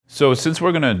So since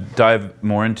we're going to dive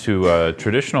more into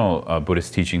traditional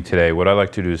Buddhist teaching today, what I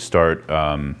like to do is start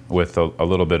with a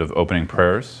little bit of opening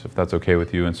prayers, if that's okay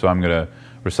with you. And so I'm going to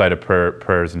recite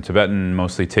prayers in Tibetan,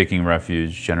 mostly taking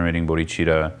refuge, generating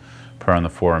bodhicitta, prayer on the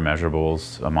four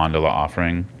immeasurables, a mandala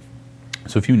offering.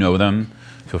 So if you know them,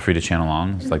 feel free to chant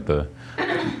along. It's like the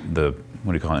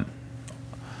what do you call it?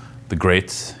 The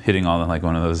greats, hitting all like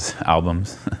one of those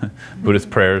albums. Buddhist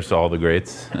prayers to all the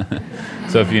greats.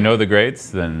 So if you know the greats,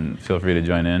 then feel free to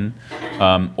join in.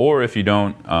 Or if you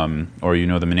don't, or you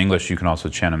know them in English, you can also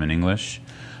chant them in English.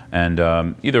 And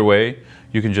either way,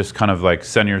 you can just kind of like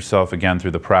send yourself again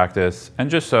through the practice and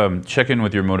just check in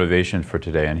with your motivation for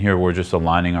today. And here we're just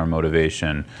aligning our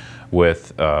motivation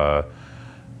with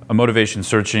a motivation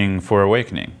searching for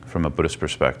awakening from a Buddhist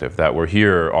perspective, that we're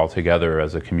here all together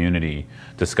as a community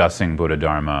discussing Buddha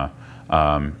Dharma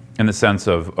in the sense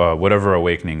of whatever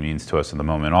awakening means to us in the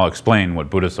moment. I'll explain what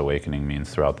Buddhist awakening means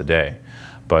throughout the day,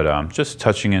 but just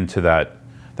touching into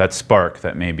that spark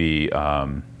that maybe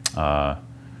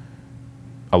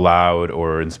allowed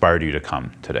or inspired you to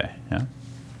come today. Yeah?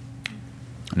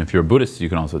 And if you're a Buddhist, you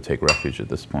can also take refuge at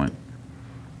this point.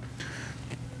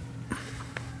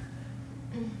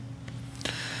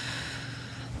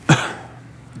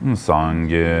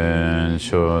 Sangye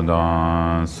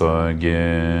chodan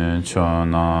sogye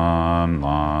chonam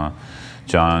la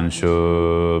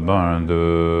janshu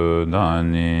bardu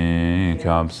dani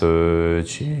kapsu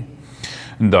chi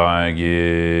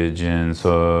dagi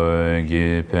jinso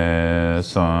gi pe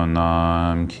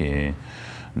sonam ki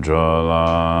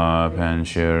drola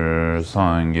penshir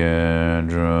sangye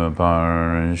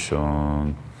drupar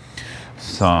shung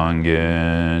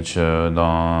Sangye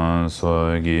chedan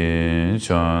sogi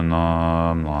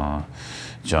chanam la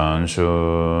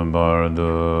janshu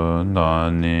bardu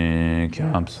dani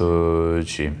kyapsu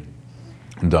chi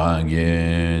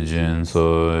dagi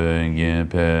jinso gi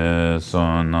pe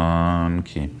sonam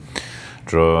ki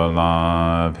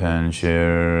drola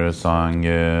penshir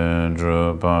sangye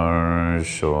drupar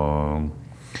shog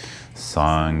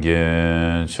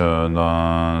Sangye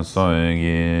chodan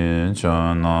sogi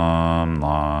chonam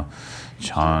la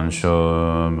chanshu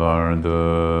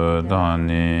bardu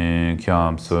dani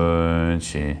kyapsu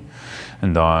chi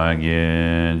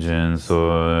dagi jinsu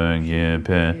gi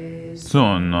pe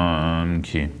sonam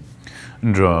ki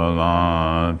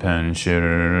drola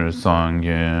penshir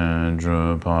sangye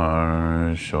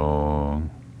drupar shog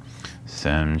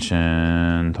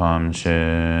Semchen tamche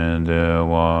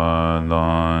dewa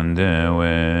dan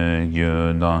dewe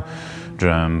gyudan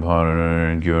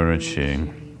drempar gyurchik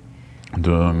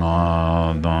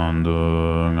dunga dan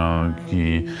dunga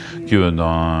ki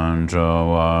gyudan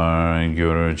jawar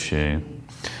gyurchik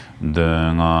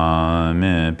dunga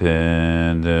me pe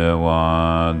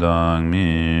dewa dan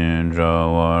mi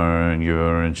jawar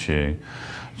gyurchik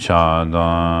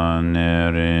Chadan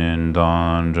nerin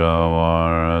dan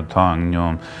jawar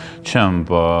tangyom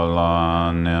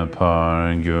chempala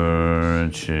nepar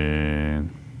gyurchik.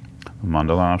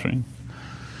 Mandala offering.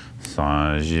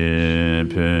 Saji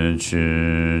pechu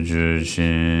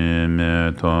juchi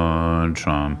meto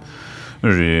tram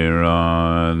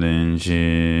rira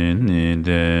linchi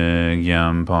nide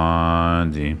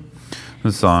gyampadi.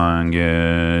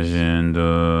 Sangye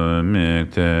jindu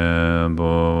mikte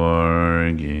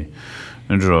bovargi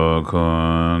Droko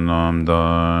namda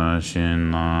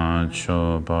shinna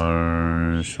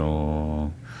chopar shok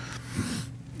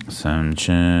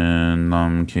Semchen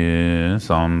namki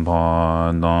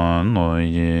sampada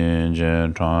noyi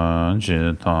jeta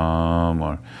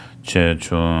jitamar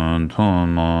Chechun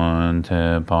tumon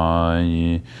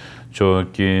tepayi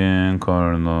Chokin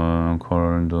korno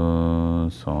kordo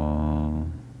so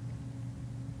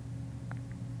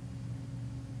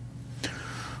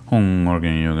Hong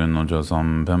organ yogan no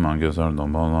jasam pema gesar do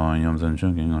bala yamsen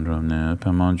chukin androne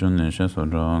pema junne sheso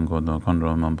dra godo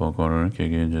kandro mampokor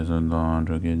kege jesu da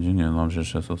droge jinge lamshe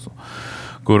sheso so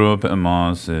guru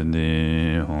pema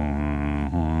sedi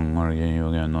hong organ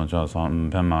yogan no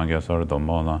jasam pema gesar do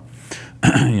bala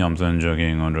yamsen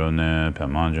chukin androne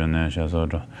pema junne sheso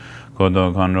dra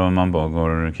Kodo kandro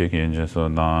mampokor keke jesu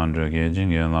da droge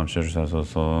jinge lamshe sheso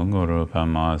so guru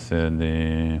pema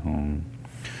sedi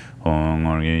Hong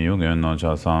orgi yuge no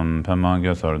chasam pema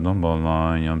gyasar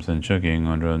dombola yamsen cheki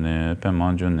ngondrone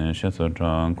pema june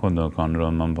shesotra kodo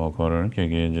kandro mampokor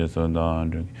kege jeso da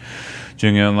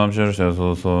jinge lamshir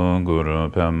sheso so guru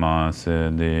pema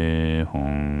sedi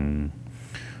hong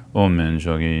Omen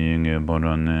shogi yinge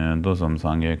borone dosam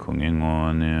sange kungi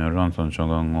ngo ne ranson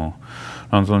shoga ngo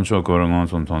ranson shokor ngo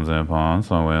son tonze pa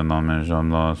sawe namen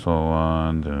shamla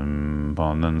sowa dim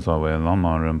pa nen sawe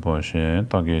lama rinpo she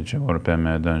taki chigor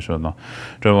peme den shoda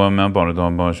zhewa men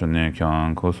bardo ba shune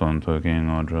kyang kuson toki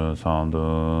ngo zhe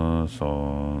saldo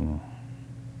so.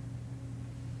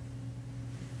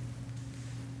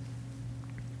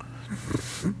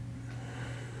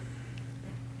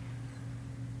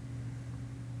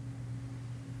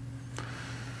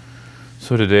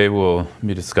 So today we'll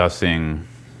be discussing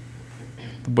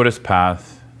the Buddhist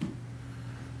path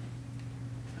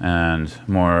and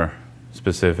more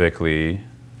specifically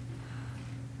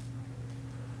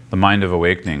the mind of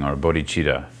awakening or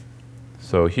bodhicitta.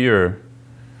 So here,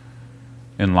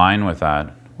 in line with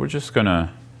that, we're just going to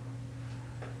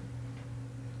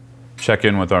check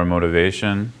in with our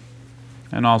motivation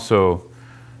and also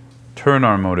turn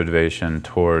our motivation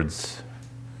towards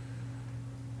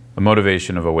the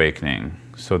motivation of awakening,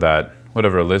 so that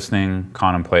whatever listening,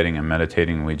 contemplating, and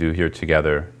meditating we do here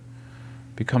together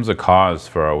becomes a cause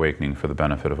for our awakening for the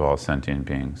benefit of all sentient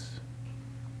beings.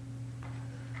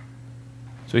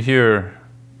 So here,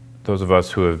 those of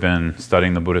us who have been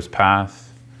studying the Buddhist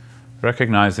path,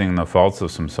 recognizing the faults of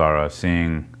samsara,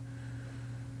 seeing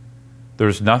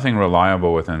there's nothing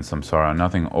reliable within samsara,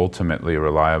 nothing ultimately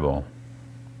reliable.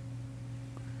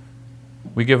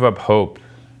 We give up hope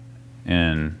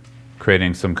in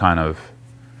creating some kind of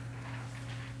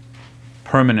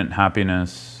permanent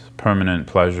happiness, permanent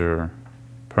pleasure,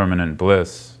 permanent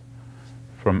bliss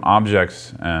from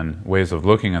objects and ways of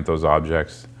looking at those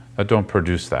objects that don't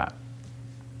produce that.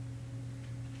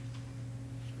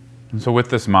 And so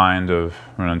with this mind of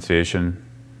renunciation,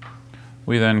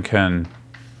 we then can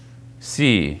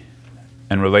see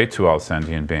and relate to all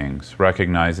sentient beings,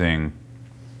 recognizing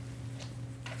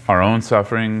our own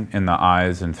suffering in the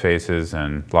eyes and faces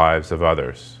and lives of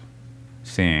others,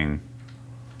 seeing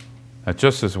that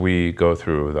just as we go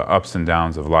through the ups and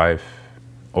downs of life,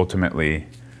 ultimately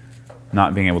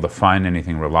not being able to find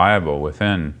anything reliable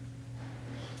within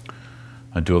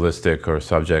a dualistic or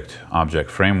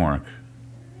subject-object framework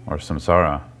or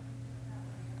samsara,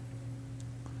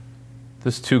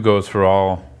 this too goes for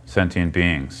all sentient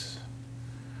beings.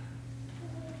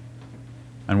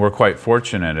 And we're quite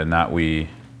fortunate in that we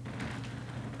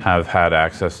have had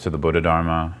access to the Buddha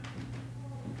Dharma,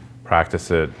 practice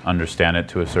it, understand it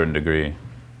to a certain degree.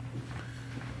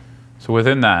 So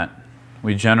within that,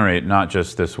 we generate not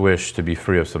just this wish to be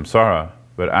free of samsara,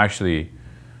 but actually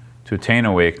to attain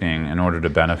awakening in order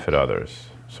to benefit others.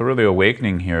 So really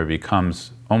awakening here becomes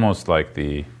almost like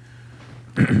the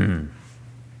kind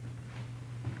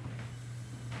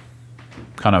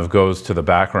of goes to the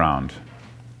background,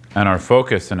 and our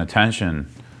focus and attention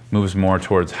moves more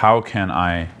towards how can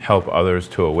I help others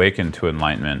to awaken to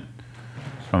enlightenment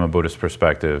from a Buddhist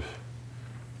perspective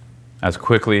as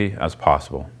quickly as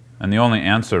possible. And the only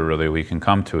answer really we can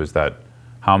come to is that,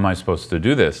 how am I supposed to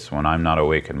do this when I'm not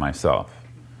awakened myself?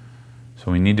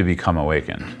 So we need to become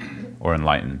awakened or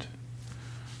enlightened.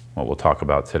 What we'll talk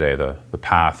about today, the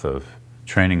path of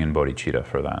training in bodhicitta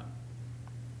for that.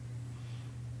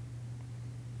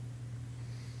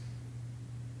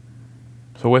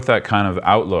 So with that kind of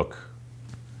outlook,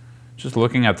 just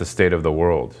looking at the state of the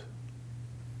world.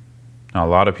 Now, a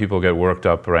lot of people get worked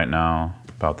up right now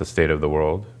about the state of the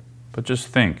world, but just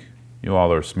think, you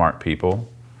all are smart people.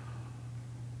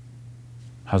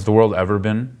 Has the world ever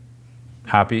been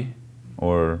happy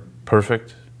or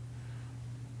perfect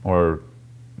or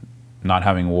not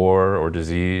having war or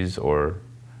disease or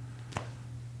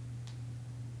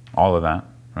all of that,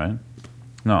 right?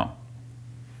 No.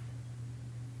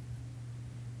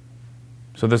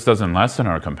 So this doesn't lessen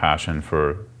our compassion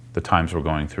for the times we're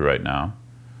going through right now.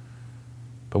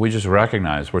 But we just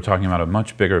recognize we're talking about a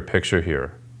much bigger picture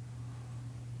here.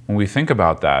 When we think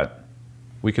about that,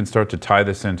 we can start to tie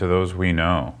this into those we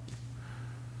know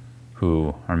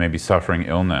who are maybe suffering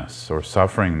illness or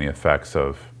suffering the effects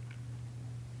of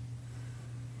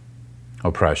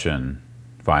oppression,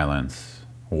 violence,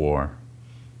 war,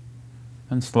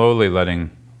 and slowly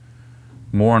letting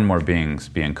more and more beings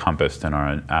be encompassed in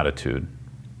our attitude.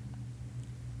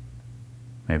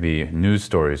 Maybe news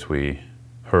stories we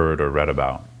heard or read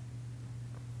about.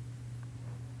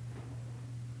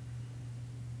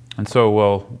 And so,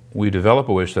 well, we develop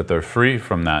a wish that they're free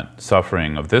from that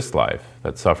suffering of this life,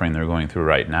 that suffering they're going through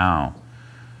right now.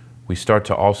 We start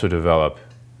to also develop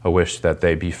a wish that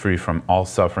they be free from all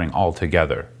suffering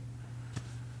altogether,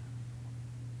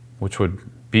 which would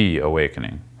be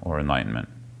awakening or enlightenment.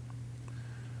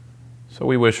 So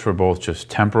we wish for both just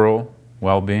temporal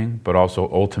well-being, but also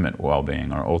ultimate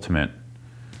well-being or ultimate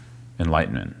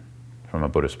enlightenment from a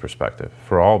Buddhist perspective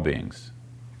for all beings.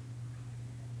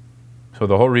 So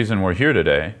the whole reason we're here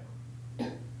today,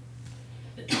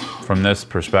 from this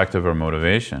perspective or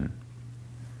motivation,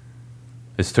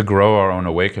 is to grow our own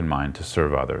awakened mind to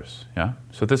serve others. Yeah.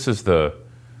 So this is the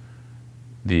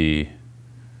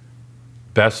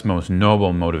best, most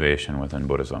noble motivation within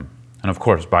Buddhism. And of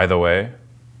course, by the way,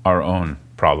 our own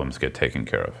problems get taken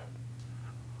care of.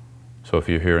 So if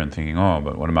you're here and thinking, oh,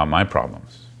 but what about my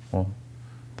problems? Well,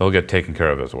 they'll get taken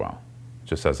care of as well,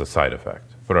 just as a side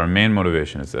effect. But our main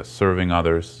motivation is this: serving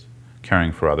others,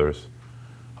 caring for others,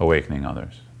 awakening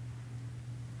others.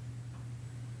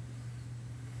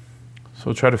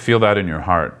 So try to feel that in your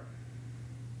heart,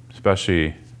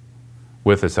 especially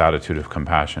with this attitude of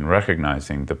compassion,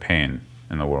 recognizing the pain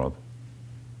in the world,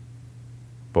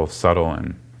 both subtle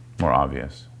and more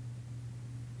obvious.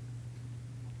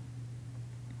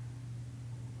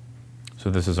 So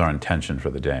this is our intention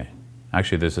for the day.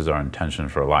 Actually, this is our intention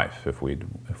for life, if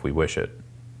we wish it.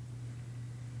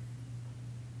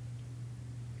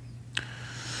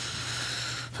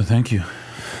 So thank you.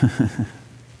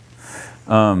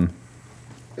 I'm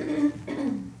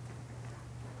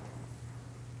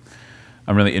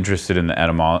really interested in the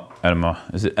etymology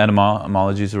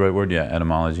is the right word? Yeah,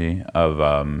 etymology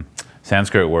of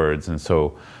Sanskrit words. And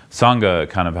so Sangha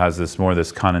kind of has this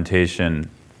connotation.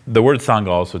 The word Sangha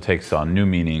also takes on new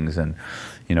meanings, and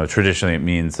traditionally it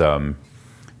means the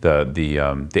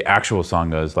actual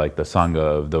Sangha is like the Sangha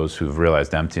of those who've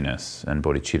realized emptiness and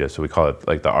bodhicitta. So we call it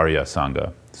like the Arya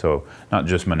Sangha. So not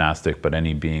just monastic, but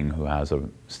any being who has a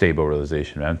stable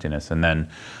realization of emptiness. And then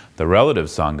the relative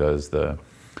Sangha is the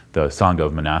Sangha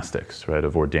of monastics, right,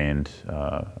 of ordained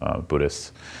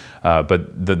Buddhists.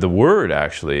 But the word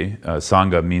actually,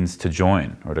 Sangha, means to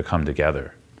join or to come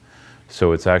together.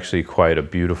 So it's actually quite a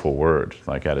beautiful word,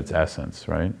 like at its essence,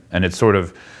 right? And it's sort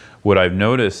of, what I've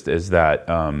noticed is that,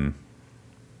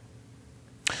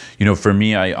 for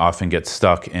me, I often get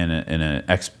stuck in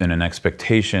an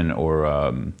expectation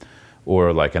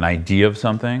or like an idea of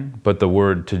something, but the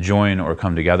word to join or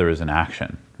come together is an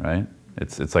action, right?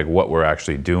 It's like what we're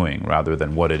actually doing rather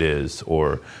than what it is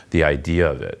or the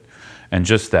idea of it. And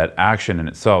just that action in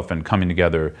itself and coming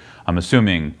together, I'm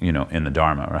assuming, in the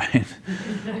Dharma, right?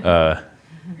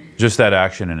 Just that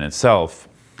action in itself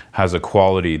has a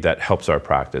quality that helps our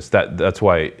practice. That's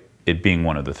why it being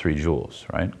one of the three jewels,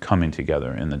 right? Coming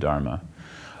together in the Dharma.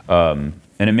 And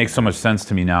it makes so much sense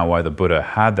to me now why the Buddha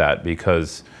had that,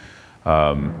 because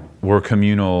we're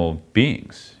communal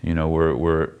beings.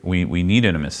 We need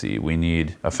intimacy, we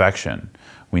need affection,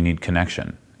 we need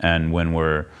connection. And when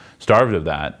we're starved of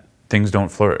that, things don't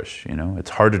flourish. It's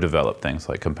hard to develop things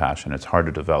like compassion. It's hard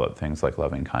to develop things like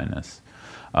loving kindness.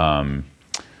 When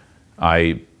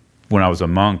I was a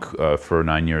monk for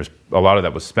 9 years, a lot of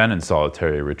that was spent in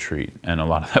solitary retreat, and a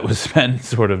lot of that was spent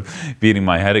sort of beating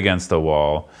my head against the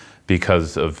wall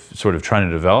because of sort of trying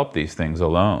to develop these things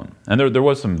alone. And there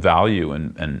was some value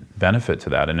and benefit to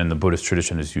that. And in the Buddhist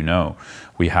tradition, as you know,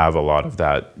 we have a lot of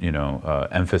that,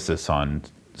 emphasis on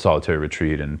solitary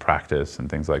retreat and practice and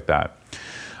things like that.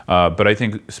 But I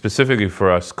think specifically for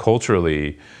us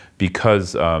culturally,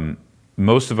 because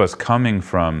most of us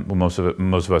most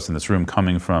of us in this room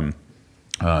coming from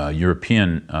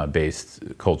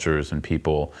European-based cultures and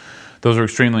people, those are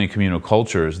extremely communal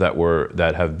cultures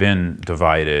that have been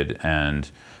divided and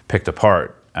picked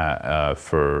apart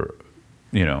for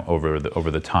over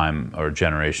the time or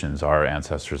generations our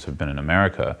ancestors have been in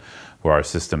America, where our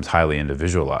system's highly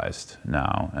individualized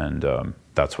now, and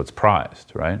that's what's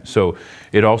prized, right? So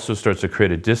it also starts to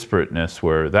create a disparateness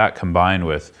where that combined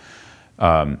with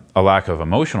a lack of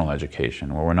emotional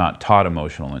education, where we're not taught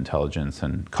emotional intelligence,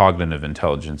 and cognitive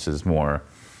intelligence is more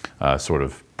sort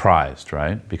of prized,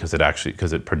 right? Because it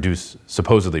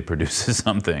supposedly produces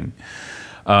something.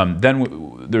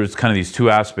 Then there's kind of these two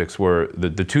aspects where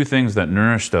the two things that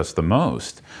nourished us the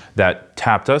most, that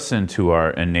tapped us into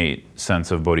our innate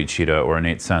sense of bodhicitta, or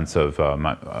innate sense of,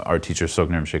 our teacher Sogyal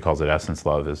Rinpoche calls it essence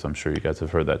love, as I'm sure you guys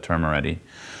have heard that term already.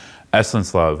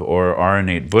 Essence love, or our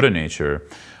innate Buddha nature,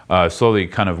 slowly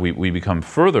kind of we become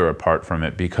further apart from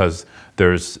it, because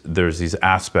there's these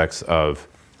aspects of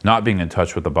not being in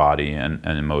touch with the body and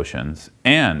emotions,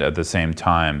 and at the same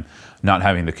time not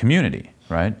having the community,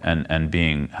 right? And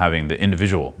having the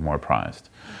individual more prized.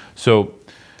 So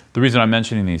the reason I'm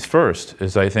mentioning these first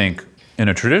is I think in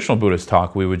a traditional Buddhist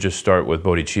talk, we would just start with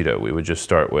bodhicitta. We would just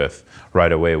start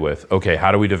right away with, okay,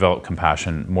 how do we develop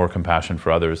more compassion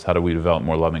for others? How do we develop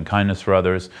more loving kindness for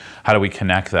others? How do we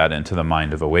connect that into the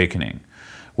mind of awakening,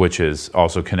 which is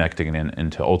also connecting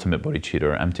into ultimate bodhicitta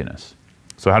or emptiness?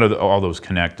 So how do all those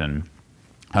connect? And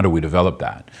How do we develop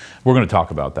that? We're going to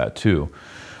talk about that too.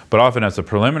 But often as a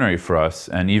preliminary for us,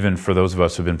 and even for those of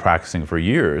us who've been practicing for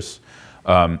years,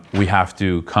 we have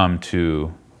to come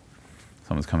to,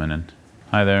 someone's coming in.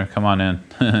 Hi there, come on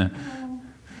in.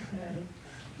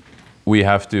 We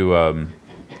have to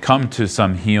come to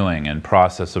some healing and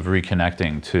process of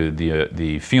reconnecting to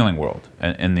the feeling world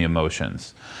and the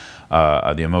emotions,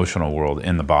 the emotional world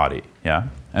in the body, yeah?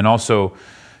 And also,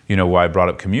 why I brought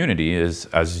up community is,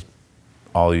 as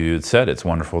all you had said, it's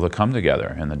wonderful to come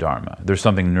together in the Dharma. There's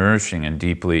something nourishing and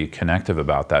deeply connective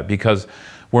about that, because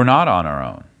we're not on our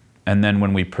own. And then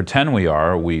when we pretend we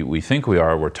are, we think we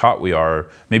are, we're taught we are,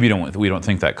 maybe we don't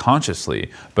think that consciously,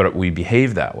 but we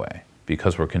behave that way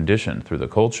because we're conditioned through the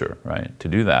culture, right, to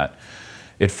do that.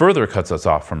 It further cuts us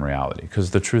off from reality,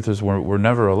 because the truth is we're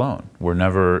never alone. We're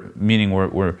never, meaning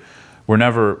we're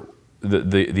never,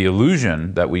 the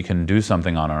illusion that we can do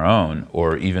something on our own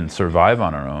or even survive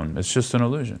on our own, it's just an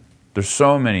illusion. There's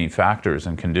so many factors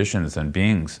and conditions and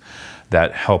beings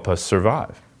that help us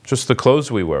survive. Just the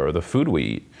clothes we wear or the food we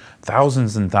eat.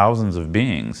 Thousands and thousands of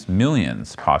beings,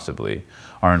 millions possibly,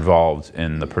 are involved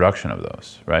in the production of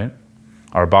those, right?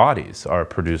 Our bodies are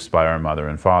produced by our mother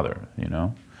and father,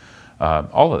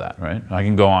 all of that, right? I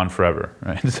can go on forever,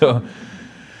 right?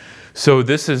 So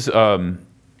this is,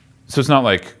 so it's not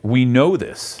like we know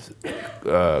this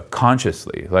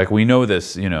consciously, like we know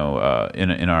this, in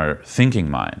our thinking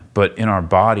mind, but in our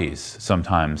bodies,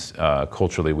 sometimes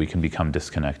culturally we can become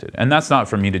disconnected. And that's not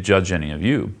for me to judge any of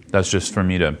you. That's just for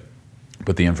me to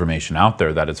put the information out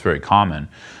there that it's very common,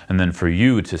 and then for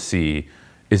you to see,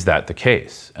 is that the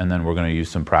case? And then we're going to use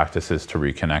some practices to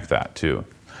reconnect that too.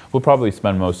 We'll probably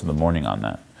spend most of the morning on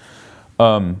that.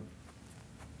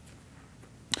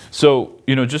 So,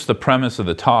 just the premise of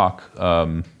the talk,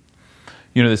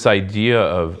 this idea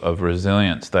of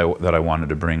resilience that I wanted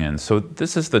to bring in. So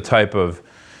this is the type of,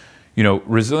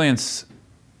 resilience.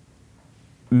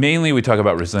 Mainly we talk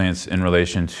about resilience in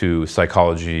relation to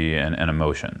psychology and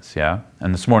emotions, yeah?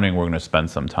 And this morning we're going to spend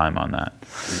some time on that.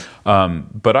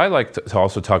 But I like to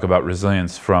also talk about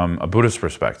resilience from a Buddhist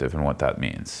perspective and what that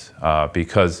means.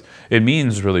 Because it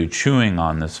means really chewing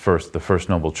on the first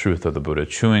noble truth of the Buddha,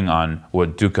 chewing on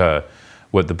what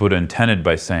the Buddha intended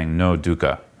by saying no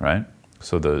dukkha, right?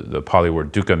 So the Pali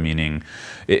word dukkha meaning,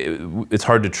 it's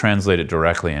hard to translate it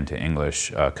directly into English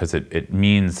because it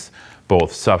means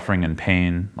both suffering and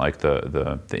pain, like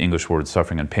the English word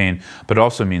suffering and pain, but it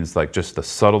also means like just the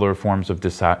subtler forms of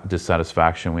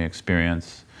dissatisfaction we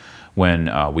experience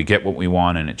when we get what we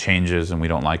want and it changes and we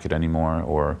don't like it anymore,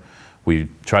 or we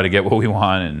try to get what we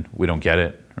want and we don't get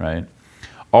it, right?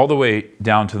 All the way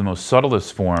down to the most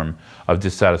subtlest form of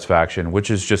dissatisfaction, which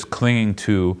is just clinging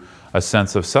to a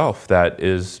sense of self that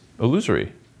is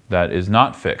illusory, that is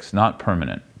not fixed, not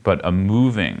permanent, but a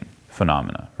moving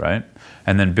phenomena, right?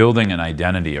 And then building an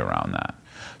identity around that.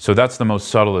 So that's the most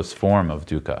subtlest form of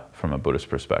dukkha from a Buddhist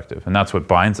perspective. And that's what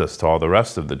binds us to all the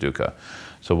rest of the dukkha.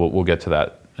 So we'll get to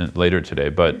that later today.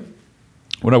 But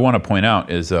what I want to point out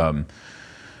is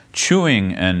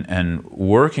chewing and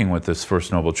working with this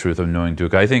First Noble Truth of knowing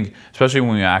dukkha. I think, especially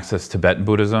when we access Tibetan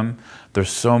Buddhism, there's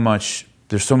so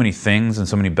many things and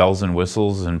so many bells and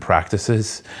whistles and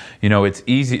practices. It's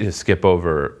easy to skip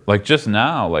over. Like just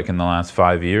now, like in the last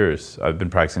 5 years, I've been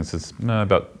practicing since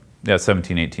about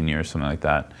 17, 18 years, something like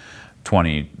that.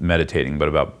 20 meditating, but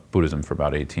about Buddhism for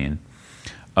about 18.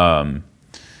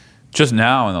 Just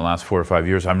now in the last 4 or 5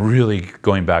 years, I'm really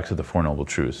going back to the Four Noble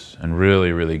Truths and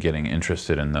really, really getting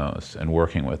interested in those and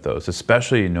working with those,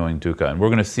 especially knowing dukkha. And we're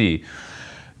going to see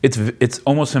it's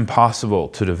almost impossible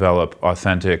to develop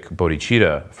authentic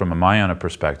bodhicitta from a Mahayana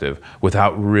perspective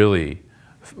without really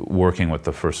working with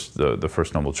the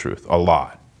first Noble Truth a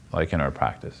lot, like in our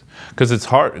practice. Because it's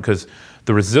hard, because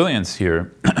the resilience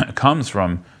here comes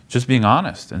from just being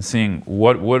honest and seeing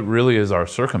what really is our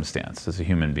circumstance as a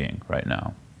human being right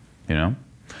now,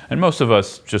 And most of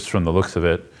us, just from the looks of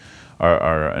it,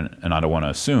 are and I don't want to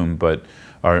assume, but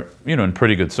are in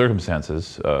pretty good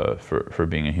circumstances for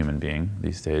being a human being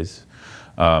these days.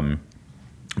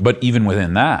 But even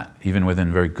within that, even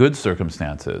within very good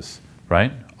circumstances,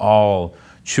 right? All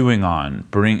chewing on,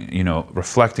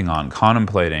 reflecting on,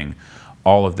 contemplating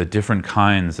all of the different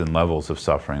kinds and levels of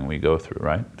suffering we go through,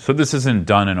 right? So this isn't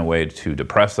done in a way to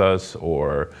depress us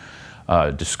or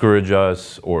discourage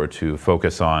us or to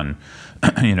focus on,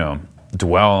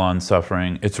 dwell on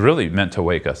suffering. It's really meant to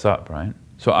wake us up, right?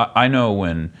 So I know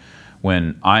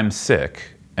when I'm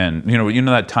sick, and you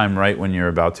know that time right when you're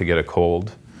about to get a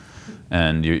cold,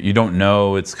 and you don't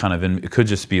know, it's kind of it could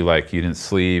just be like you didn't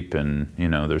sleep, and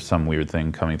there's some weird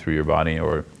thing coming through your body,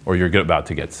 or you're about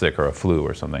to get sick or a flu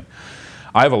or something.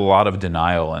 I have a lot of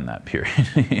denial in that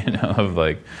period, of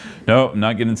like, no, I'm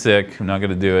not getting sick. I'm not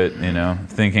going to do it,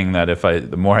 thinking that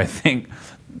the more I think,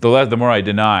 the more I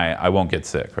deny, I won't get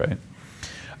sick, right?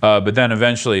 But then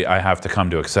eventually I have to come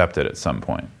to accept it at some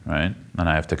point, right? And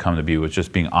I have to come to be with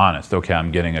just being honest. Okay,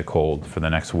 I'm getting a cold for the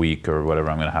next week or whatever.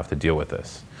 I'm going to have to deal with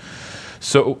this.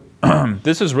 So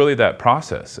this is really that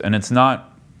process, and it's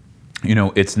not,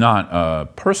 it's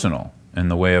not personal in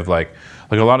the way of like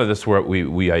a lot of this where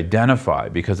we identify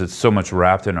because it's so much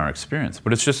wrapped in our experience.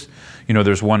 But it's just,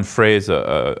 there's one phrase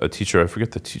a teacher, I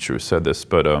forget the teacher who said this,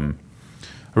 but I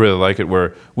really like it,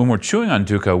 where when we're chewing on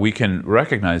dukkha, we can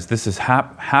recognize this is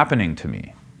happening to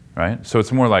me, right? So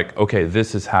it's more like, okay,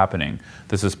 this is happening.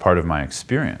 This is part of my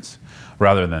experience,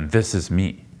 rather than this is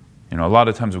me. A lot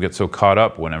of times we get so caught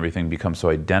up when everything becomes so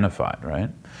identified, right?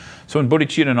 So in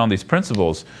bodhicitta and all these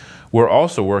principles, we're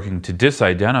also working to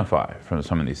disidentify from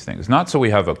some of these things. Not so we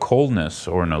have a coldness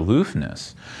or an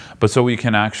aloofness, but so we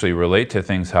can actually relate to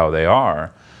things how they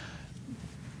are.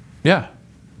 Yeah,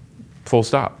 full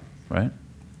stop, right?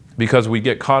 Because we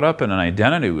get caught up in an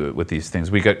identity with these things.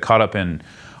 We get caught up in,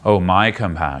 my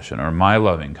compassion, or my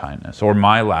loving kindness, or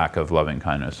my lack of loving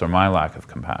kindness, or my lack of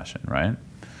compassion, right?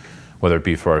 Whether it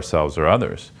be for ourselves or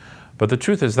others. But the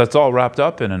truth is that's all wrapped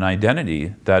up in an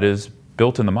identity that is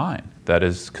built in the mind, that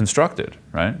is constructed,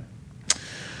 right?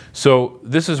 So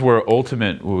this is where what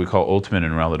we call ultimate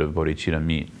and relative bodhicitta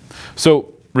meet.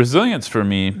 So resilience for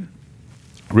me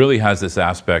really has this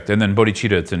aspect, and then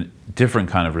bodhicitta, it's a different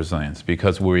kind of resilience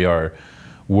because we are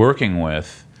working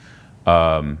with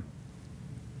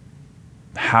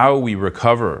how we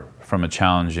recover from a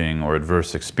challenging or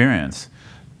adverse experience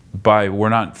by we're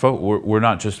not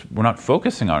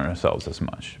focusing on ourselves as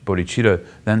much. Bodhicitta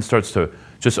then starts to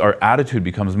our attitude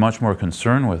becomes much more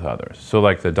concerned with others. So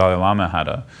like the Dalai Lama had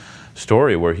a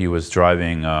story where he was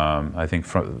driving, I think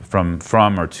from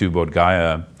or to Bodh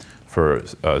Gaya for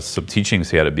some teachings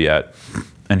he had to be at,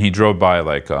 and he drove by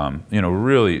like,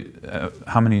 really,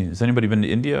 how many, has anybody been to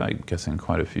India? I'm guessing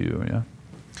quite a few, yeah.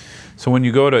 So when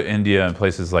you go to India and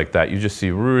places like that, you just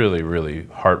see really, really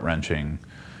heart-wrenching,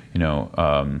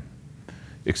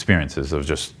 experiences of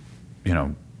just,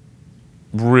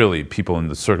 really people in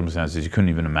the circumstances you couldn't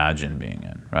even imagine being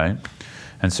in, right?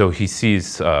 And so he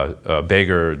sees a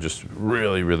beggar just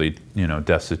really, really,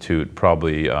 destitute,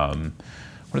 probably, what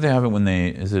do they have it when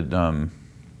is it, not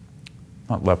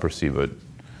leprosy, but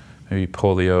maybe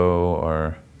polio,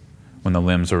 or when the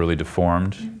limbs are really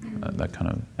deformed, that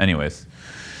kind of, anyways.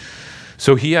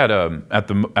 So he had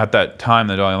at that time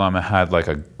the Dalai Lama had like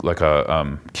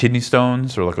a kidney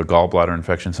stones or like a gallbladder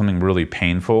infection, something really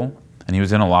painful, and he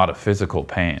was in a lot of physical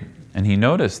pain. And he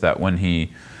noticed that when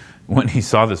he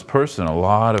saw this person, a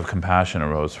lot of compassion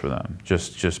arose for them,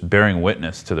 just bearing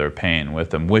witness to their pain with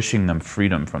them, wishing them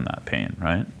freedom from that pain,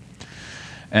 right?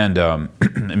 And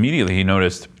immediately he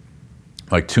noticed,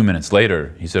 like 2 minutes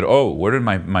later, he said, "Oh, where did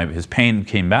his pain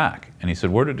came back?" And he said,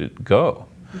 "Where did it go?"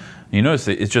 And you notice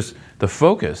it's just the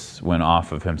focus went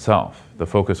off of himself. The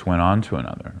focus went on to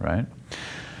another, right?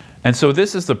 And so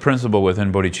this is the principle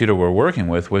within bodhicitta we're working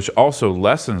with, which also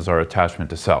lessens our attachment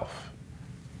to self.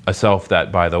 A self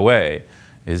that, by the way,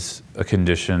 is a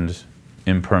conditioned,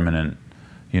 impermanent,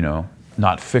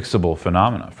 not fixable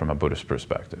phenomena from a Buddhist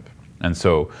perspective. And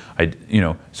so,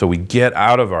 so we get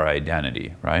out of our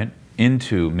identity, right,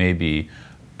 into maybe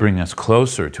bring us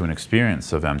closer to an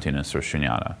experience of emptiness or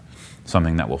shunyata,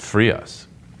 something that will free us.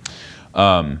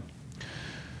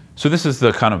 So this is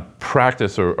the kind of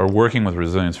practice or working with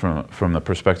resilience from the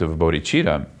perspective of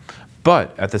bodhicitta.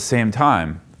 But at the same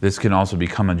time, this can also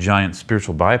become a giant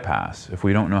spiritual bypass if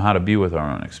we don't know how to be with our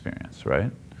own experience,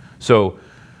 right? So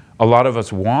a lot of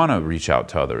us want to reach out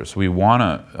to others. We want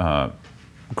to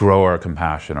grow our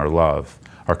compassion, our love,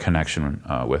 our connection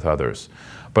with others.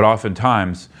 But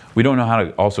oftentimes, we don't know how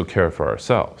to also care for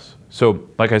ourselves. So,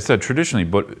 like I said, traditionally,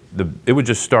 it would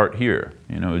just start here.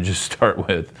 It would just start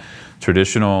with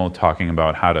traditional, talking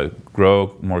about how to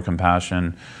grow more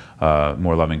compassion,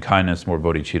 more loving kindness, more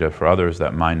bodhicitta for others,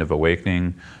 that mind of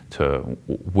awakening, to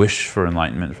wish for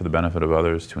enlightenment for the benefit of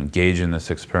others, to engage in the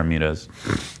 6 paramitas.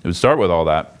 It would start with all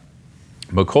that.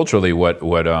 But culturally, what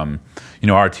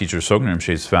our teacher Sogn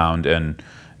Rinpoche's found, and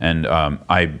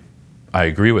I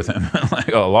agree with him like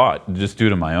a lot, just due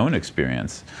to my own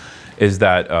experience, is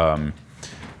that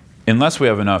unless we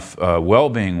have enough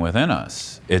well-being within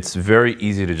us, it's very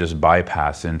easy to just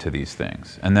bypass into these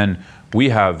things. And then we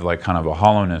have like kind of a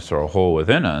hollowness or a hole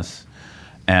within us,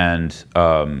 and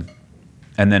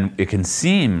then it can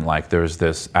seem like there's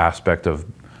this aspect of,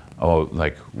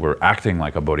 like we're acting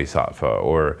like a bodhisattva,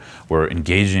 or we're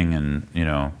engaging in,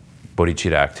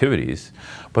 bodhicitta activities,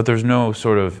 but there's no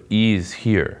sort of ease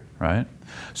here, right?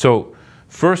 So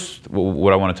first,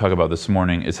 what I want to talk about this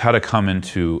morning is how to come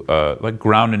into like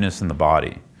groundedness in the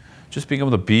body. Just being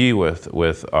able to be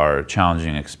with our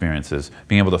challenging experiences,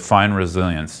 being able to find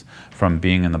resilience from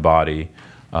being in the body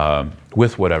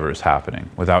with whatever is happening,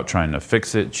 without trying to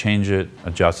fix it, change it,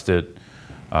 adjust it,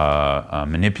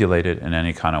 manipulate it in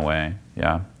any kind of way.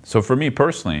 Yeah. So for me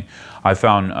personally, I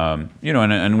found, and we're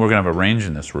going to have a range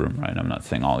in this room, right? I'm not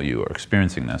saying all of you are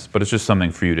experiencing this, but it's just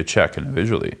something for you to check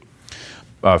individually.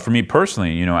 For me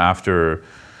personally, after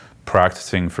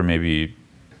practicing for maybe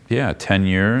 10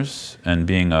 years and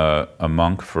being a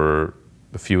monk for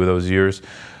a few of those years,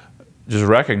 just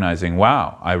recognizing,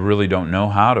 wow, I really don't know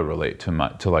how to relate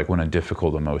to like when a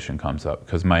difficult emotion comes up,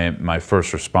 because my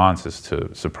first response is to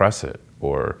suppress it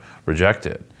or reject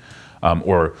it,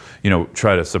 or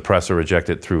try to suppress or reject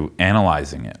it through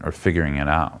analyzing it or figuring it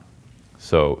out.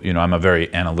 So I'm a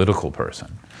very analytical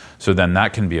person. So then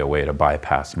that can be a way to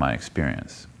bypass my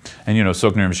experience. And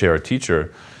Sokne Rinpoche, our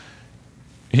teacher,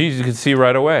 you could see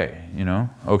right away,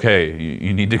 okay,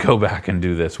 you need to go back and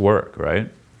do this work, right?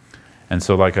 And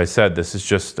so, like I said, this is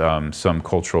just some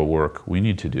cultural work we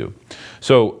need to do.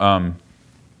 So,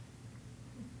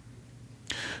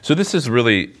 so this is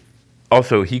really,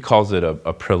 also he calls it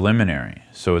a preliminary.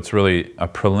 So it's really a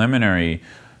preliminary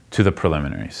to the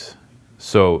preliminaries.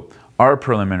 So our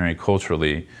preliminary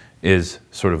culturally is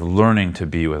sort of learning to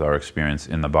be with our experience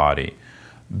in the body,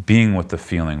 being with the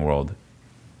feeling world,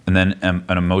 and then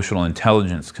an emotional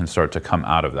intelligence can start to come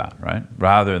out of that, right?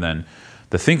 Rather than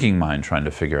the thinking mind trying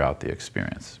to figure out the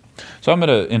experience. So I'm going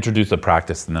to introduce the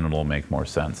practice, and then it'll make more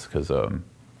sense.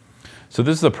 So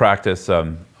this is a practice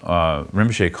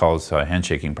Rinpoche calls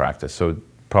handshaking practice. So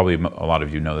probably a lot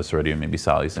of you know this already, and maybe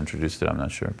Sally's introduced it, I'm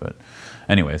not sure. But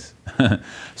anyways,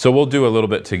 so we'll do a little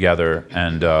bit together,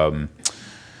 and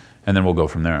then we'll go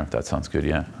from there, if that sounds good,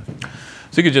 yeah.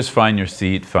 So you could just find your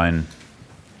seat,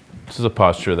 this is a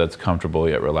posture that's comfortable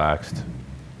yet relaxed.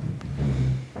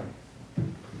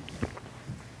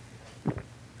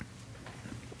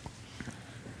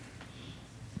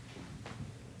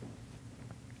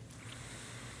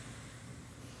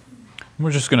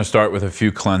 We're just going to start with a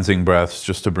few cleansing breaths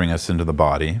just to bring us into the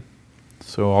body.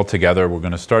 So all together, we're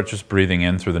going to start just breathing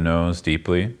in through the nose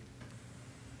deeply.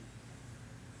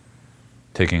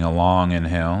 Taking a long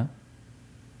inhale.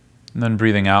 And then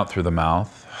breathing out through the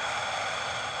mouth.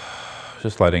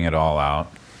 Just letting it all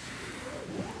out.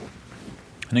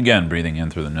 And again, breathing in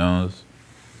through the nose.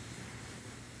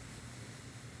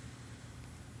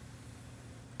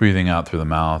 Breathing out through the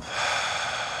mouth.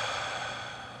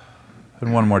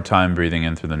 And one more time, breathing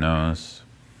in through the nose.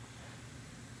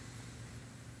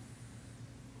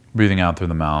 Breathing out through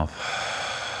the mouth.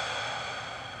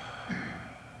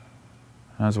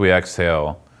 As we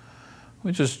exhale,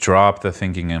 we just drop the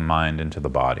thinking in mind into the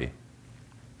body.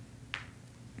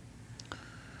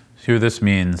 So here this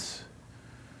means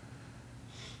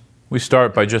we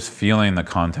start by just feeling the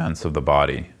contents of the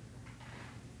body.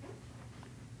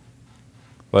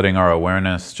 Letting our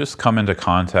awareness just come into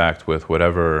contact with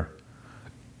whatever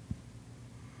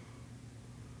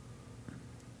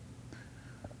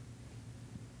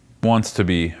wants to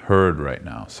be heard right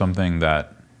now, something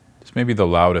that is maybe the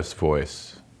loudest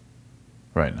voice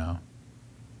right now.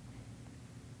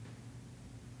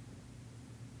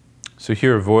 So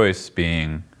here, voice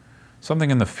being something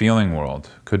in the feeling world,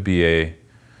 could be a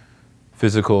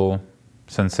physical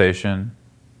sensation,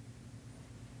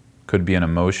 could be an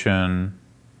emotion,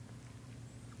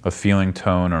 a feeling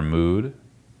tone or mood,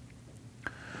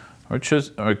 or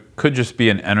it could just be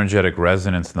an energetic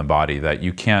resonance in the body that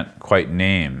you can't quite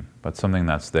name, but something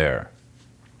that's there.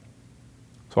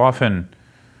 So often,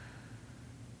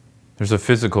 there's a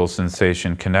physical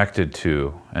sensation connected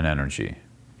to an energy.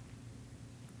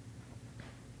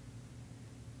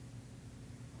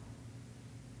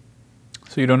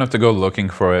 So you don't have to go looking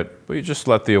for it, but you just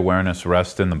let the awareness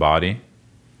rest in the body.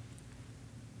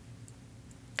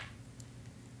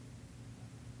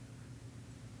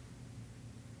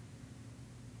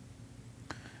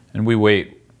 And we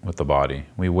wait with the body.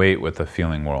 We wait with the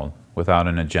feeling world without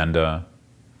an agenda.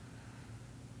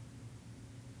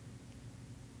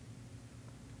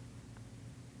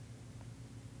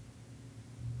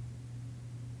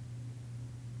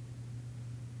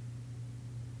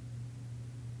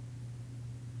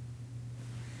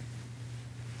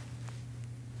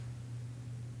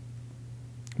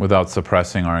 Without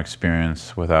suppressing our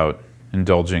experience, without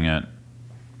indulging it,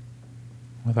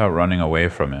 without running away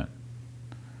from it.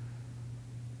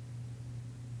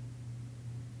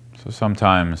 So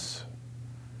sometimes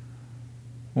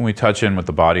when we touch in with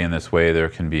the body in this way, there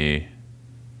can be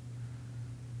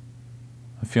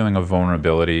feeling of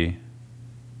vulnerability,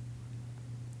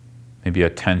 maybe a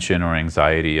tension or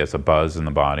anxiety as a buzz in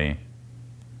the body.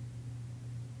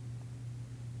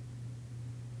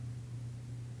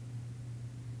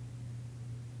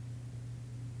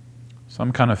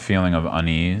 Some kind of feeling of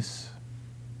unease.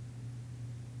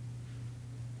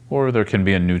 Or there can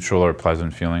be a neutral or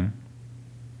pleasant feeling.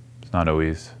 It's not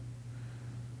always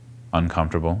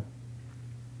uncomfortable.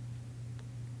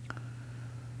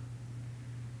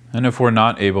 And if we're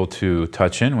not able to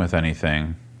touch in with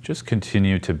anything, just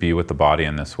continue to be with the body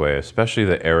in this way, especially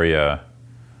the area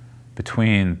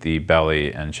between the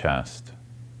belly and chest.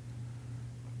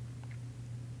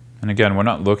 And again, we're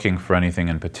not looking for anything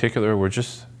in particular, we're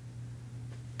just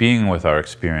being with our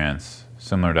experience,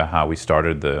 similar to how we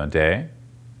started the day.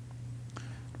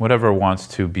 Whatever wants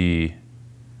to be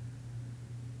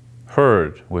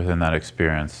heard within that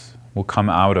experience will come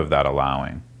out of that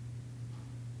allowing.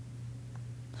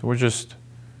 So we're just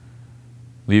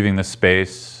leaving the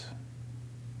space,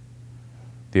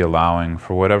 the allowing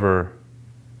for whatever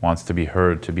wants to be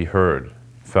heard,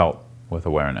 felt with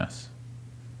awareness.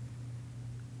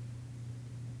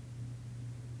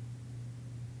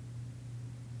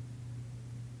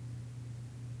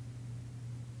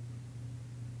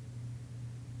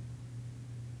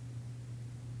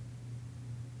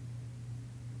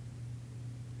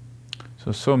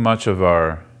 So much of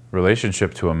our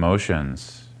relationship to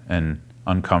emotions and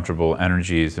uncomfortable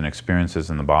energies and experiences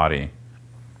in the body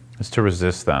is to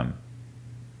resist them,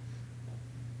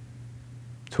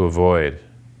 to avoid,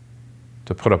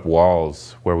 to put up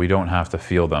walls where we don't have to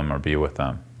feel them or be with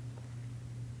them.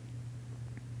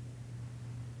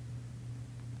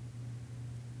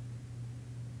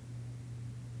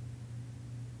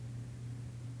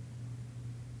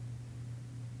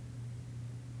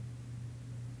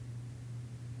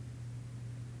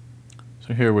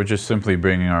 So here we're just simply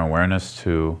bringing our awareness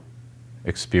to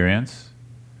experience,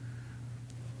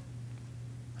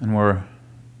 and we're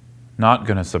not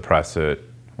going to suppress it,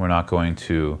 we're not going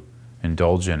to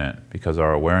indulge in it because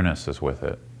our awareness is with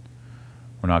it.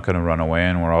 We're not going to run away,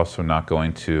 and we're also not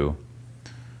going to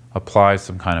apply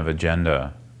some kind of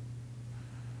agenda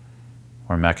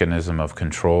or mechanism of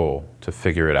control to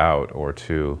figure it out or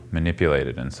to manipulate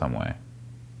it in some way.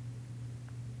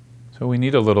 So we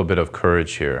need a little bit of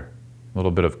courage here. A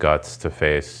little bit of guts to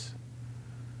face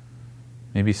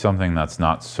maybe something that's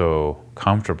not so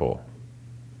comfortable.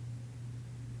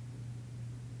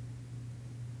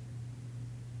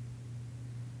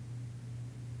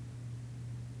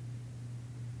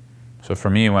 So for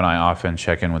me, when I often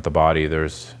check in with the body,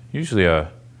 there's usually a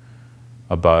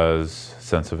buzz,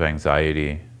 sense of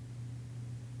anxiety.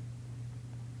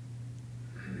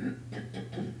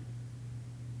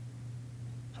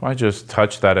 So I just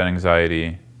touch that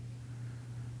anxiety.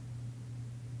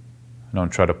 I don't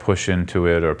try to push into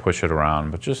it or push it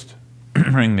around, but just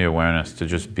bring the awareness to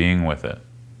just being with it.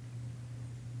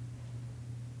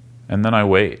 And then I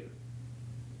wait.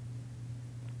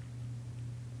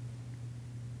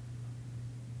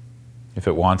 If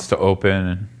it wants to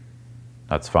open,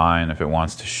 that's fine. If it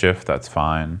wants to shift, that's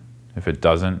fine. If it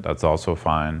doesn't, that's also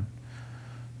fine.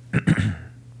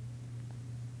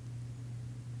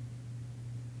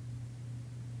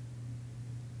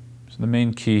 The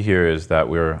main key here is that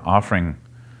we're offering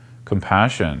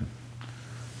compassion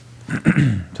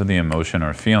to the emotion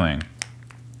or feeling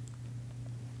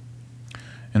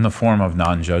in the form of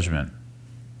non-judgment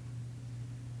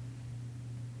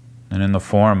and in the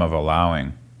form of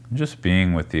allowing, just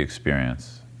being with the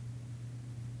experience.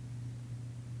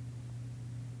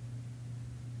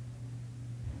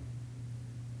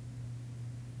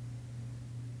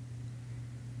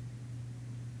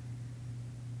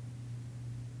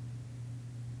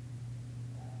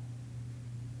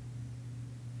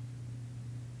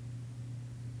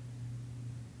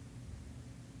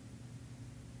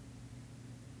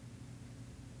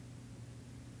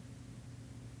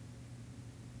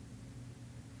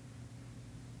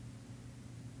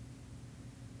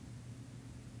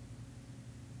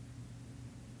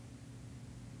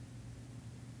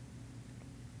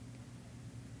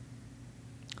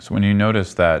 So when you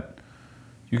notice that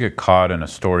you get caught in a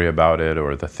story about it,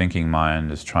 or the thinking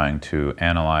mind is trying to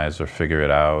analyze or figure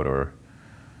it out or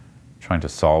trying to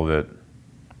solve it,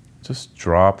 just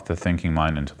drop the thinking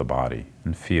mind into the body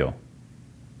and feel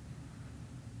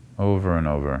over and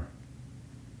over.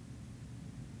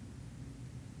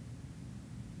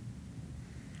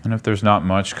 And if there's not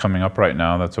much coming up right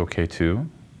now, that's okay too.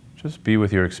 Just be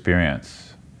with your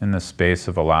experience in the space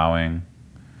of allowing,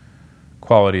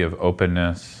 quality of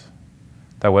openness,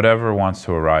 that whatever wants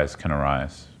to arise can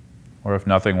arise. Or if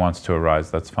nothing wants to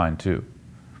arise, that's fine too.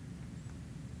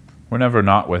 We're never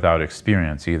not without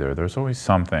experience either. There's always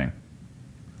something.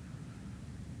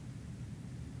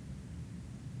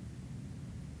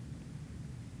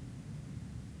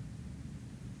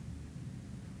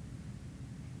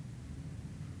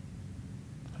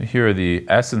 Here, the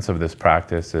essence of this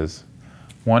practice is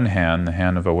one hand, the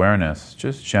hand of awareness,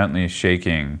 just gently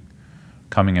shaking,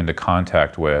 coming into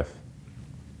contact with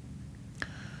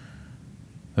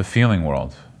the feeling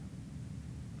world.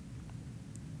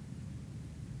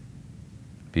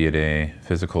 Be it a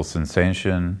physical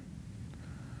sensation,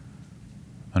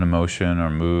 an emotion or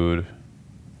mood,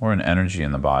 or an energy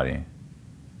in the body.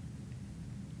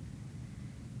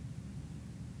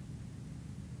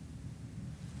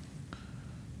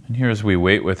 And here, as we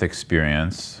wait with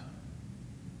experience,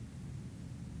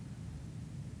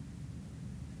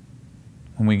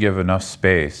 when we give enough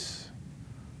space,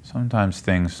 sometimes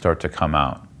things start to come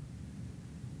out.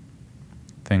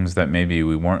 Things that maybe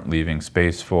we weren't leaving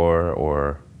space for,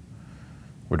 or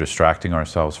we're distracting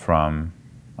ourselves from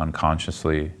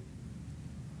unconsciously,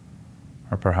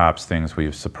 or perhaps things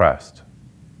we've suppressed.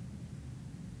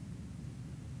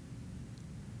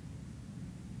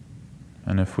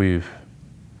 And if we've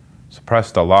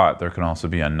suppressed a lot, there can also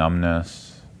be a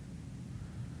numbness,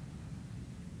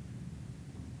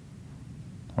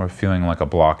 or feeling like a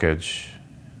blockage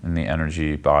in the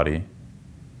energy body.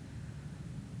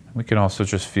 We can also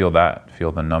just feel that,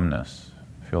 feel the numbness,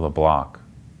 feel the block,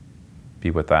 be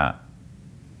with that.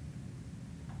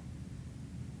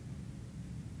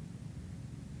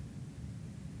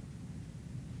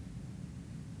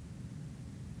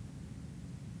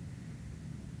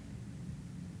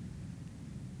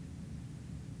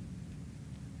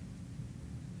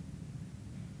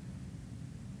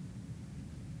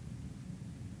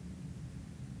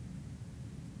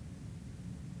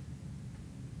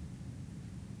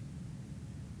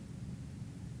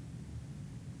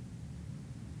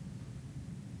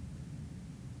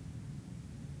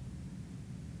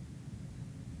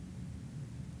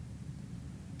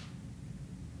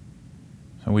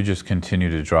 So we just continue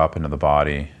to drop into the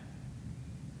body.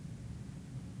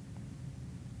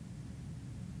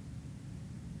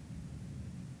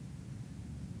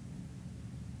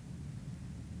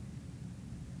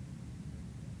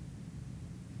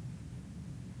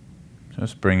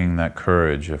 Just bringing that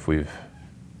courage if we've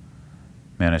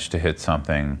managed to hit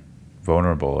something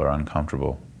vulnerable or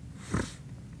uncomfortable.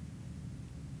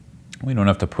 We don't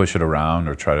have to push it around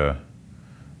or try to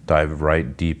dive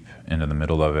right deep into the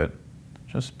middle of it.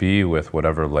 Just be with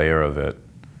whatever layer of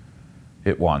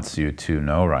it wants you to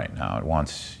know right now. It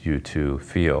wants you to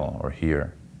feel or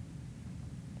hear.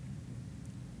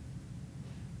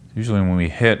 Usually when we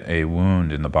hit a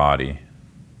wound in the body,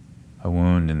 a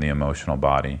wound in the emotional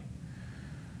body,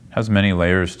 it has many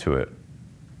layers to it.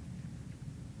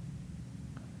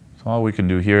 So all we can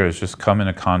do here is just come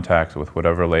into contact with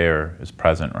whatever layer is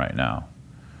present right now.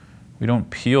 We don't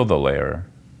peel the layer.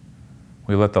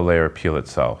 We let the layer peel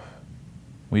itself.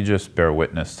 We just bear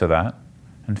witness to that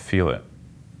and feel it.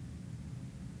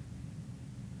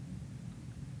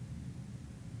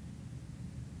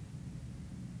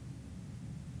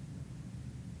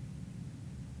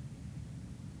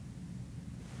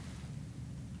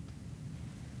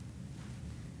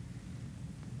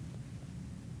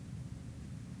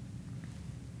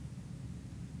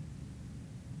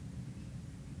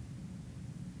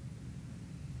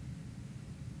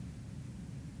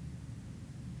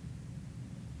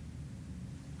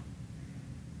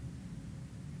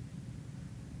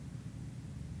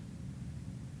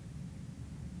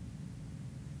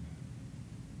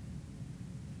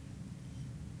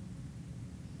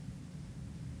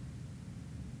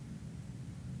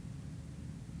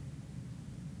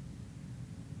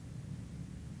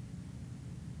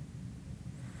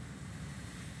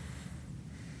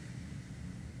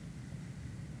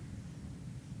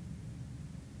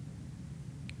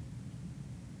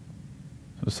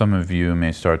 So some of you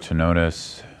may start to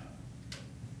notice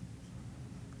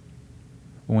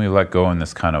when we let go in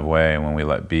this kind of way, when we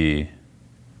let be,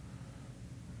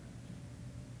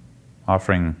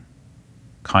 offering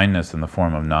kindness in the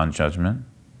form of non-judgment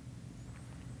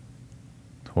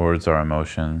towards our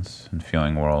emotions and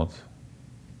feeling world.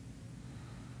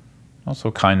 Also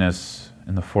kindness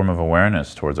in the form of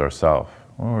awareness towards ourselves,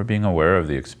 where we're being aware of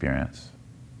the experience,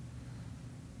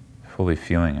 fully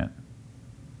feeling it.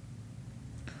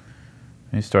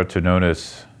 And you start to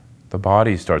notice the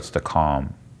body starts to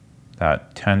calm.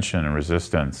 That tension and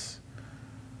resistance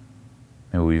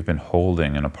maybe we've been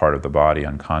holding in a part of the body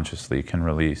unconsciously can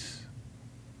release.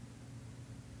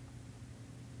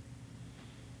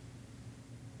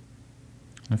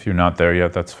 If you're not there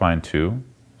yet, that's fine too.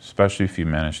 especially if you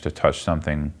manage to touch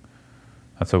something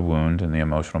that's a wound in the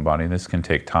emotional body. This can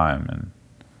take time, and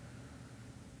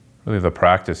really the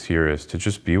practice here is to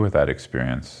just be with that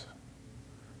experience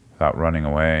without running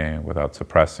away, without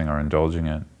suppressing or indulging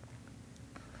it,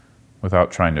 without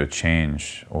trying to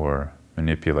change or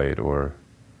manipulate or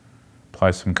apply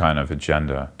some kind of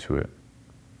agenda to it.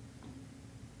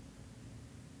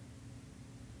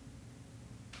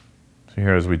 So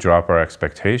here, as we drop our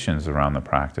expectations around the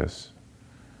practice,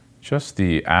 just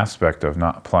the aspect of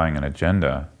not applying an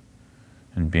agenda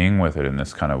and being with it in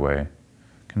this kind of way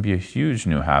can be a huge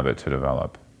new habit to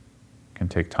develop. It can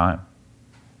take time.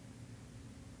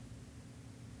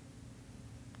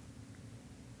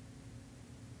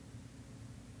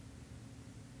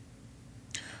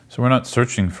 So we're not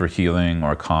searching for healing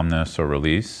or calmness or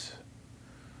release,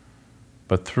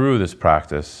 but through this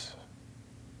practice,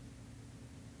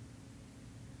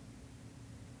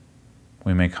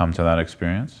 we may come to that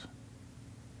experience.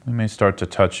 We may start to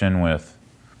touch in with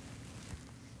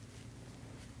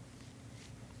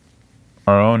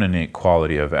our own innate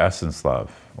quality of essence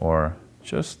love, or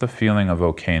just the feeling of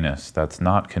okayness that's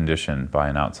not conditioned by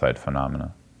an outside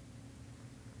phenomena.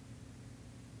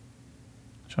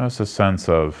 Just a sense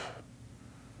of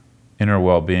inner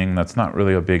well-being that's not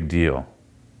really a big deal.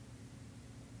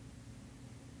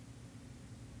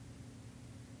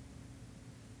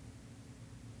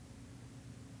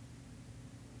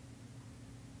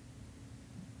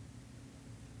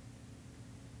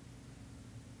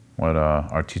 What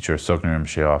our teacher Sokne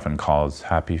Rinpoche often calls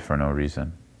happy for no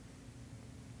reason.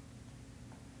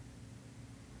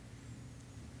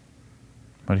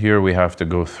 But here we have to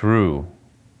go through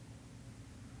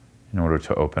in order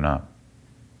to open up.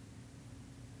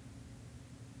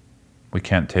 We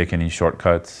can't take any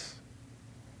shortcuts.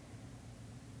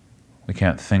 We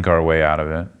can't think our way out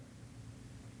of it.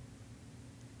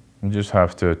 We just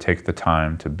have to take the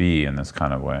time to be in this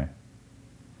kind of way.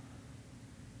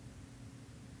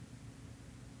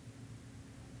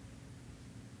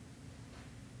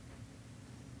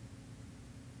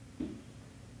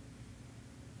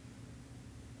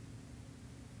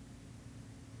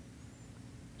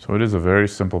 So it is a very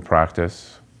simple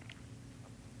practice,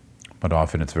 but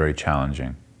often it's very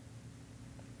challenging.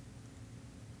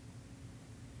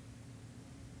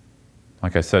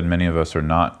 Like I said, many of us are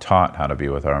not taught how to be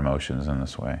with our emotions in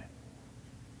this way.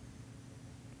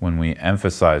 When we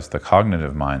emphasize the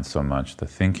cognitive mind so much, the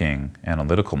thinking,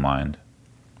 analytical mind,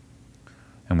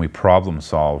 and we problem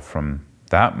solve from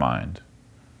that mind,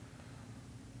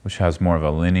 which has more of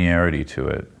a linearity to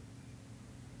it,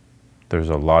 there's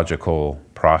a logical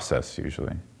process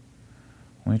usually.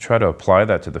 When we try to apply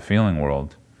that to the feeling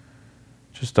world,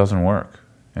 it just doesn't work.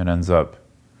 It ends up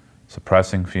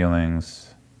suppressing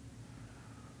feelings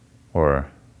or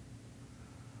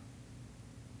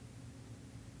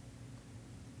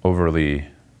overly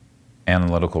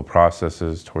analytical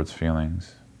processes towards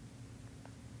feelings.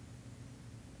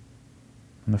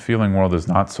 And the feeling world is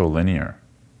not so linear.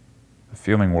 The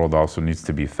feeling world also needs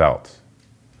to be felt.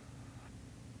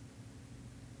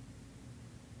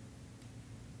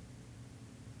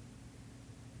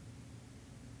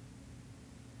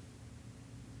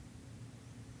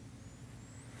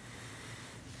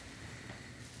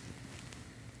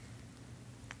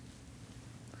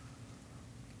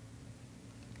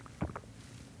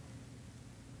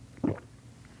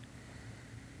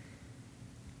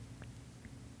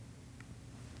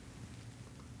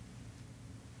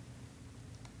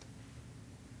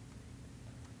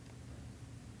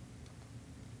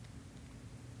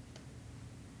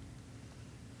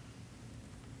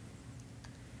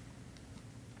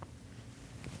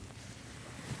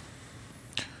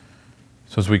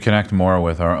 So as we connect more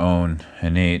with our own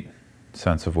innate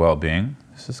sense of well-being,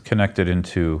 this is connected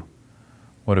into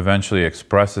what eventually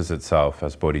expresses itself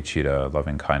as bodhicitta,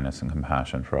 loving kindness and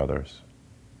compassion for others.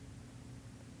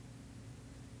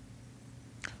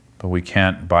 But we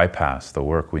can't bypass the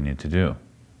work we need to do.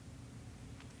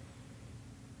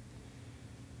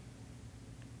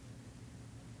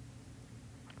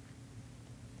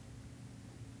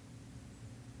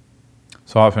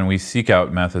 So often we seek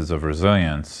out methods of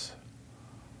resilience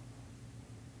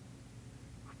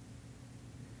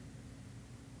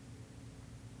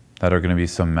that are going to be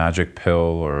some magic pill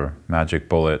or magic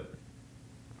bullet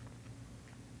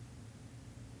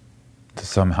to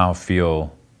somehow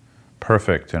feel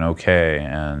perfect and okay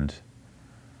and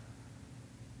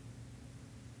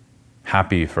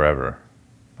happy forever.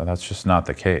 But that's just not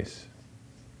the case.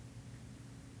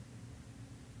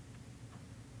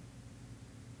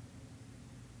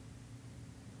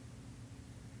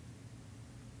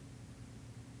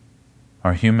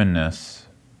 Our humanness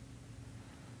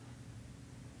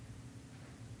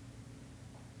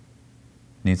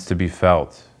needs to be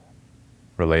felt,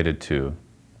 related to,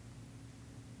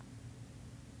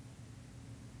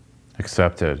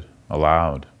 accepted,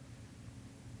 allowed.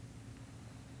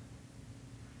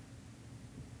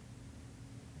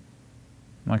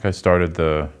 Like I started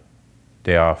the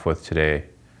day off with today,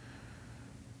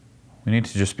 we need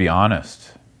to just be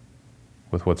honest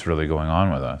with what's really going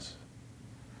on with us.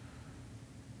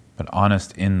 But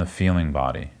honest in the feeling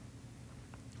body,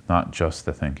 not just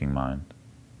the thinking mind.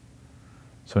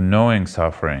 So knowing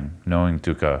suffering, knowing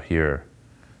dukkha here,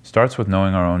 starts with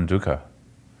knowing our own dukkha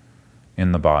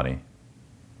in the body.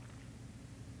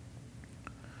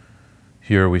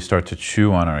 Here we start to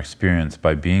chew on our experience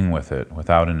by being with it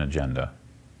without an agenda.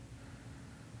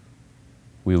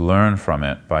 We learn from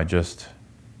it by just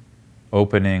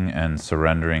opening and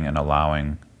surrendering and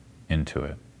allowing into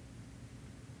it.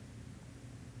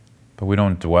 But we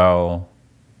don't dwell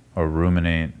or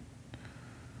ruminate.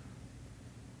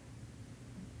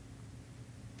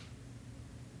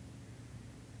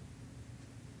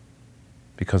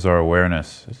 Because our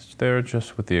awareness is there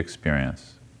just with the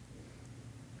experience.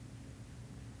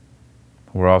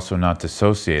 We're also not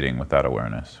dissociating with that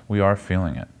awareness. We are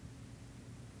feeling it.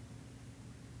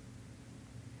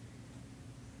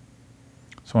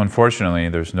 So unfortunately,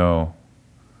 there's no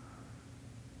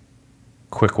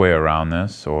quick way around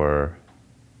this or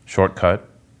shortcut.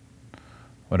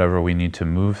 Whatever we need to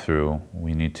move through,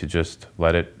 we need to just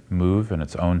let it move in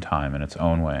its own time, in its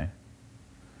own way.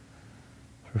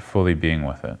 We're fully being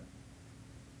with it.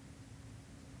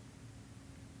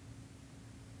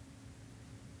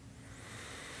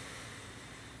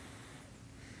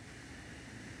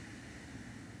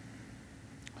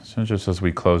 So just as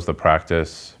we close the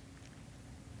practice,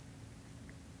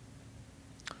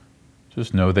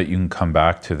 just know that you can come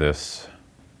back to this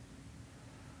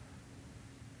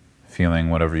feeling,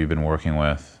 whatever you've been working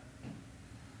with,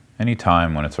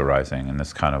 anytime when it's arising in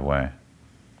this kind of way.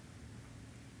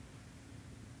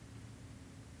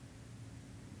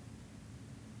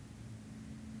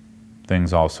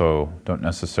 Things also don't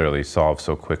necessarily solve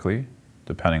so quickly,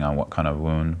 depending on what kind of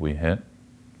wound we hit.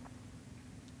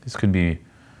 This can be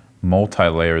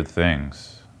multi-layered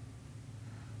things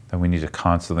that we need to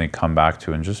constantly come back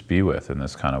to and just be with in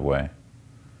this kind of way.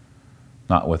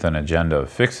 Not with an agenda of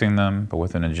fixing them, but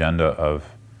with an agenda of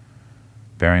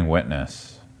bearing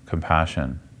witness,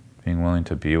 compassion, being willing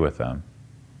to be with them.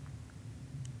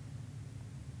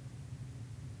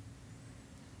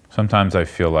 Sometimes I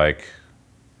feel like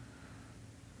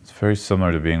it's very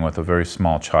similar to being with a very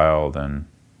small child and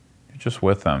you're just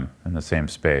with them in the same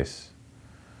space.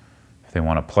 If they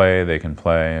want to play, they can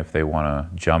play. If they want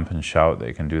to jump and shout,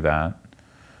 they can do that.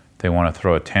 If they want to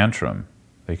throw a tantrum,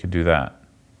 they could do that.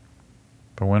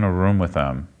 But we're in a room with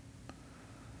them.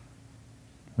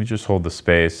 We just hold the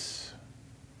space.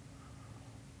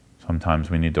 Sometimes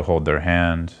we need to hold their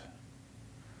hand.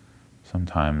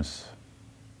 Sometimes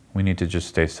we need to just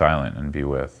stay silent and be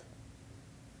with.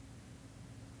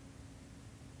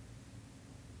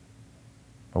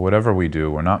 But whatever we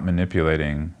do, we're not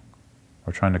manipulating.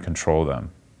 We're trying to control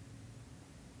them.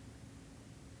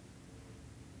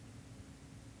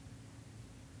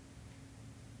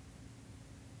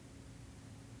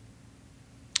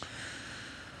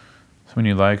 So when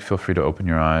you like, feel free to open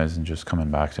your eyes and just coming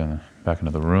back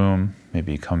into the room,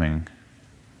 maybe coming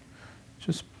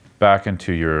just back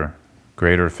into your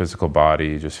greater physical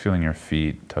body, just feeling your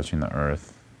feet touching the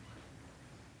earth.